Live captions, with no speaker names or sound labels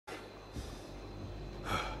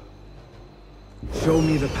Show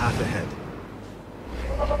me the path ahead.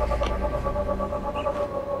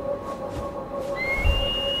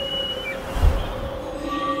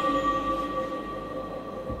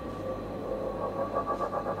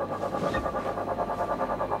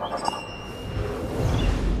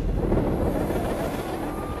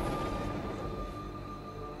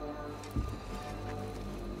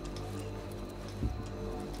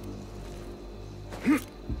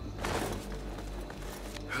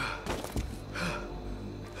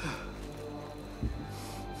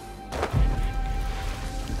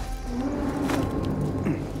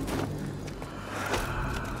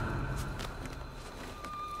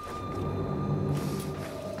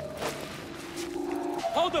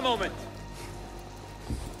 Hold a moment!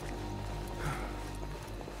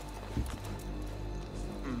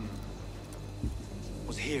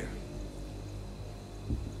 Was here.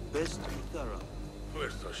 Best to be thorough.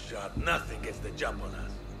 We're so sharp, nothing gets the jump on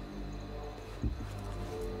us.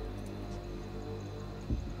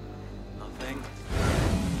 Nothing.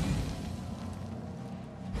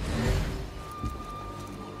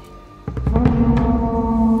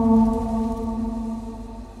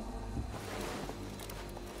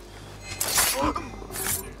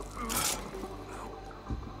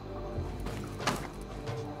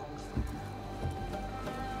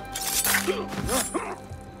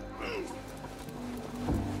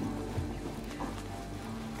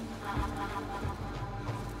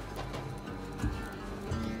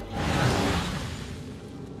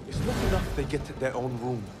 They get their own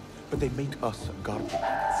room, but they make us garbage.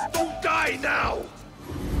 Don't die now!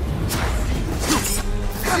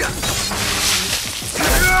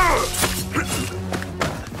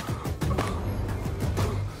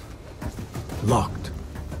 Locked.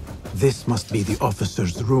 This must be the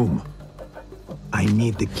officer's room. I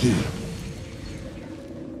need the key.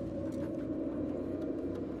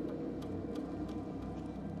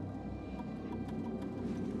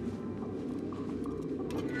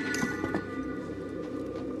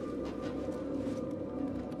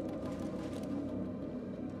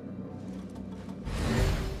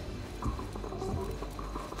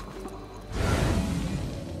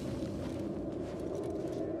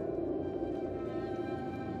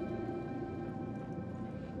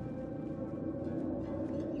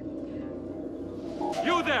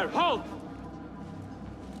 You there, hold!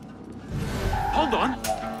 Hold on!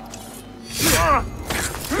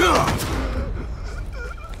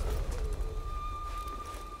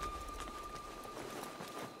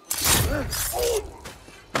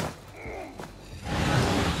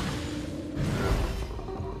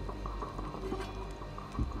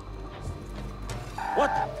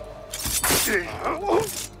 What?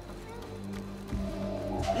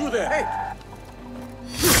 You there! Hey!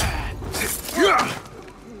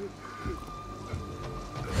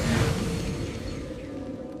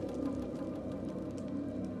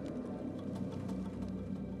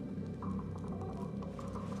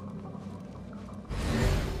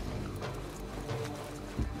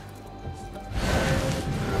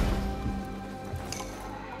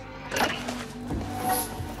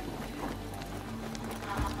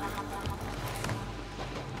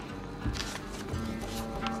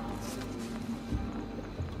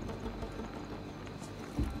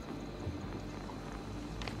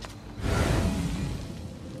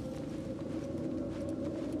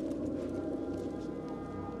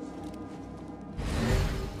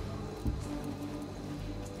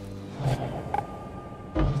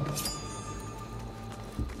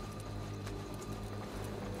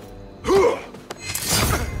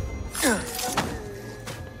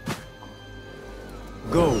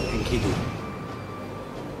 Go, Enkidu.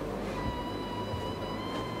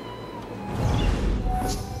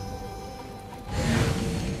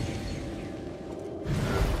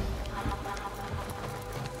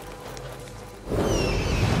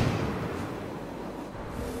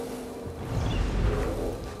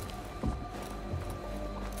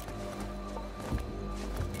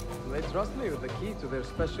 They trust me with the key to their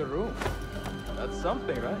special room. That's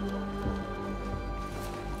something, right?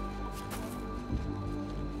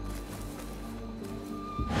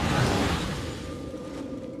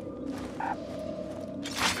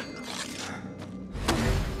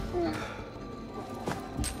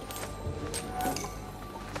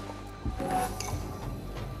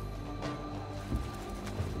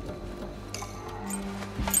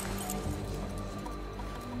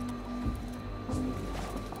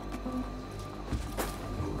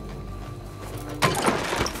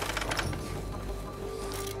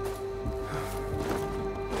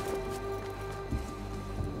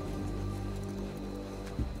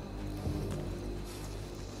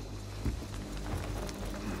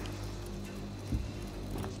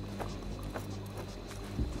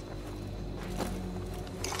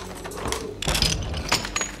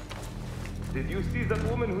 you see that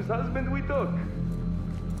woman whose husband we took?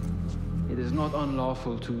 It is not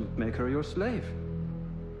unlawful to make her your slave.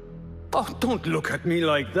 Oh, don't look at me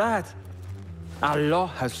like that. Allah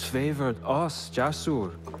has favored us,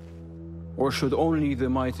 Jasur. Or should only the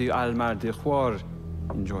mighty Al-Mardikhwar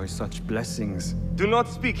enjoy such blessings? Do not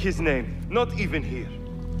speak his name, not even here.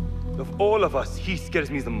 Of all of us, he scares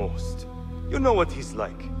me the most. You know what he's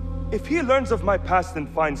like. If he learns of my past and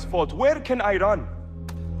finds fault, where can I run?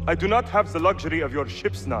 I do not have the luxury of your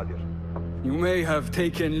ships, Nadir. You may have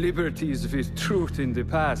taken liberties with truth in the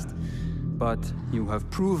past, but you have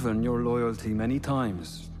proven your loyalty many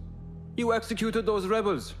times. You executed those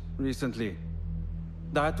rebels recently.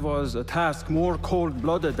 That was a task more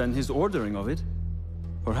cold-blooded than his ordering of it.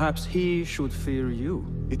 Perhaps he should fear you.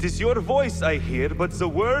 It is your voice I hear, but the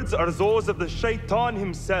words are those of the Shaitan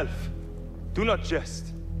himself. Do not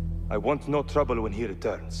jest. I want no trouble when he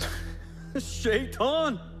returns.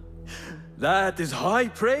 Shaitan! That is high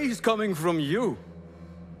praise coming from you.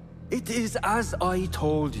 It is as I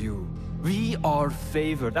told you. We are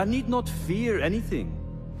favored and need not fear anything.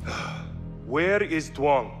 Where is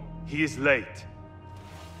Tuang? He is late.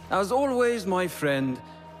 As always, my friend,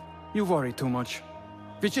 you worry too much.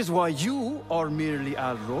 Which is why you are merely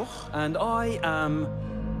Al-Ruh, and I am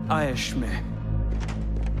Aeshmeh.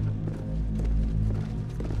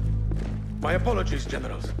 My apologies,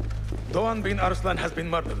 generals. Doğan bin Arslan has been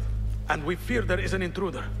murdered, and we fear there is an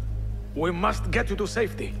intruder. We must get you to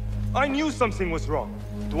safety. I knew something was wrong.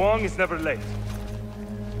 Tuang is never late.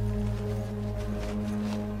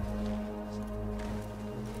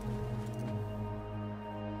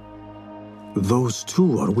 Those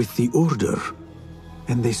two are with the Order,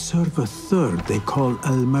 and they serve a third they call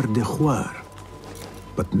Al-Mardikhwar.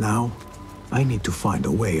 But now, I need to find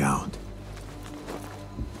a way out.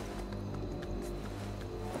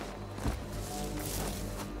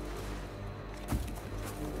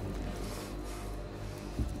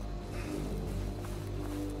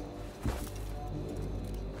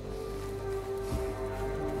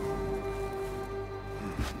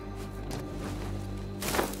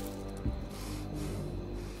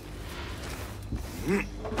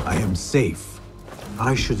 I am safe.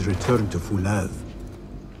 I should return to Fulav.